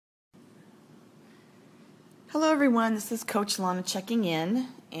Hello everyone, this is Coach Lana checking in,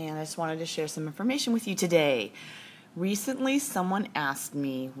 and I just wanted to share some information with you today. Recently someone asked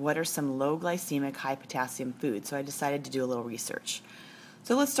me what are some low glycemic, high potassium foods, so I decided to do a little research.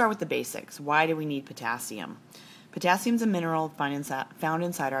 So let's start with the basics. Why do we need potassium? Potassium is a mineral found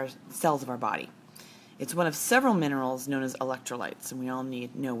inside our cells of our body. It's one of several minerals known as electrolytes, and we all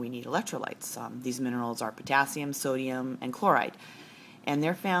know we need electrolytes. These minerals are potassium, sodium, and chloride, and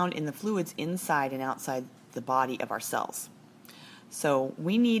they're found in the fluids inside and outside the body of our cells. So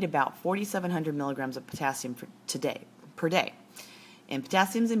we need about 4,700 milligrams of potassium per day. And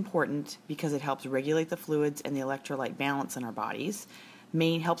potassium is important because it helps regulate the fluids and the electrolyte balance in our bodies,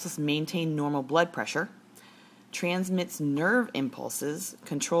 helps us maintain normal blood pressure, transmits nerve impulses,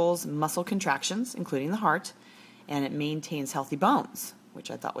 controls muscle contractions, including the heart, and it maintains healthy bones, which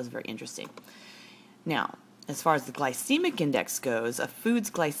I thought was very interesting. Now, as far as the glycemic index goes, a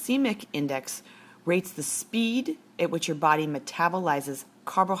food's glycemic index rates the speed at which your body metabolizes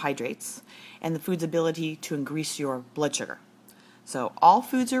carbohydrates and the food's ability to increase your blood sugar. So all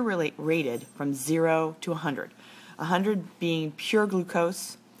foods are rated from 0 to 100. 100 being pure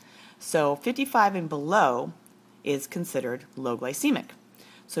glucose, so 55 and below is considered low glycemic.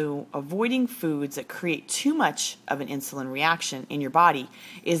 So avoiding foods that create too much of an insulin reaction in your body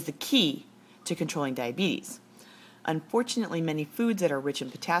is the key to controlling diabetes. Unfortunately, many foods that are rich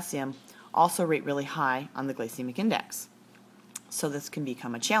in potassium also rate really high on the glycemic index. So this can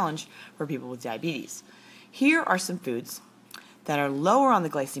become a challenge for people with diabetes. Here are some foods that are lower on the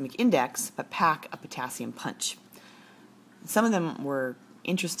glycemic index but pack a potassium punch. Some of them were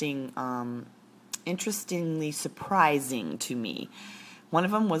interestingly surprising to me. One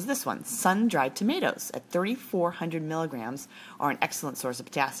of them was this one. Sun-dried tomatoes at 3,400 milligrams are an excellent source of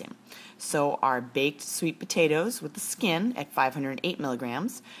potassium. So are baked sweet potatoes with the skin at 508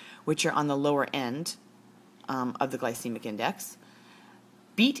 milligrams, which are on the lower end of the glycemic index.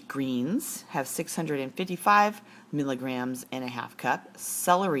 Beet greens have 655 milligrams in a half cup.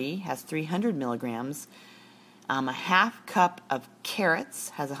 Celery has 300 milligrams. A half cup of carrots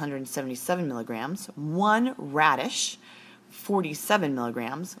has 177 milligrams. One radish, 47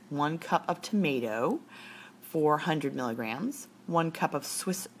 milligrams. 1 cup of tomato, 400 milligrams. 1 cup of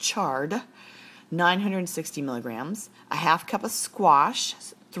Swiss chard, 960 milligrams. A half cup of squash,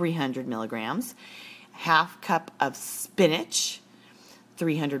 300 milligrams. Half cup of spinach,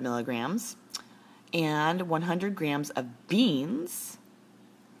 300 milligrams. And 100 grams of beans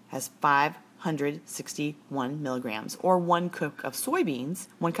has 561 milligrams, or 1 cup of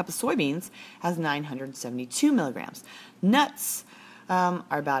soybeans has 972 milligrams. Nuts are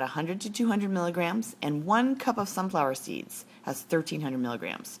about 100 to 200 milligrams, and 1 cup of sunflower seeds has 1,300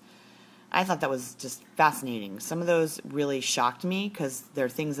 milligrams. I thought that was just fascinating. Some of those really shocked me because they're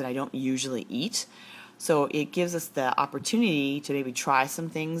things that I don't usually eat. So it gives us the opportunity to maybe try some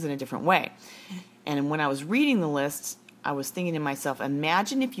things in a different way. And when I was reading the list, I was thinking to myself,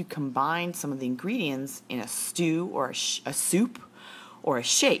 imagine if you combined some of the ingredients in a stew or a soup or a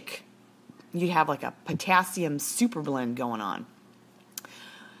shake. You'd have like a potassium super blend going on.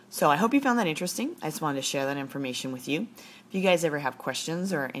 So I hope you found that interesting. I just wanted to share that information with you. If you guys ever have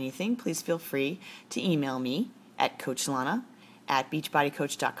questions or anything, please feel free to email me at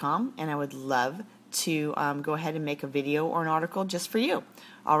coachlana@beachbodycoach.com, and I would love to go ahead and make a video or an article just for you.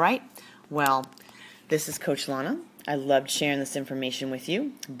 All right? Well, this is Coach Lana. I loved sharing this information with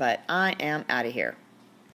you, but I am out of here.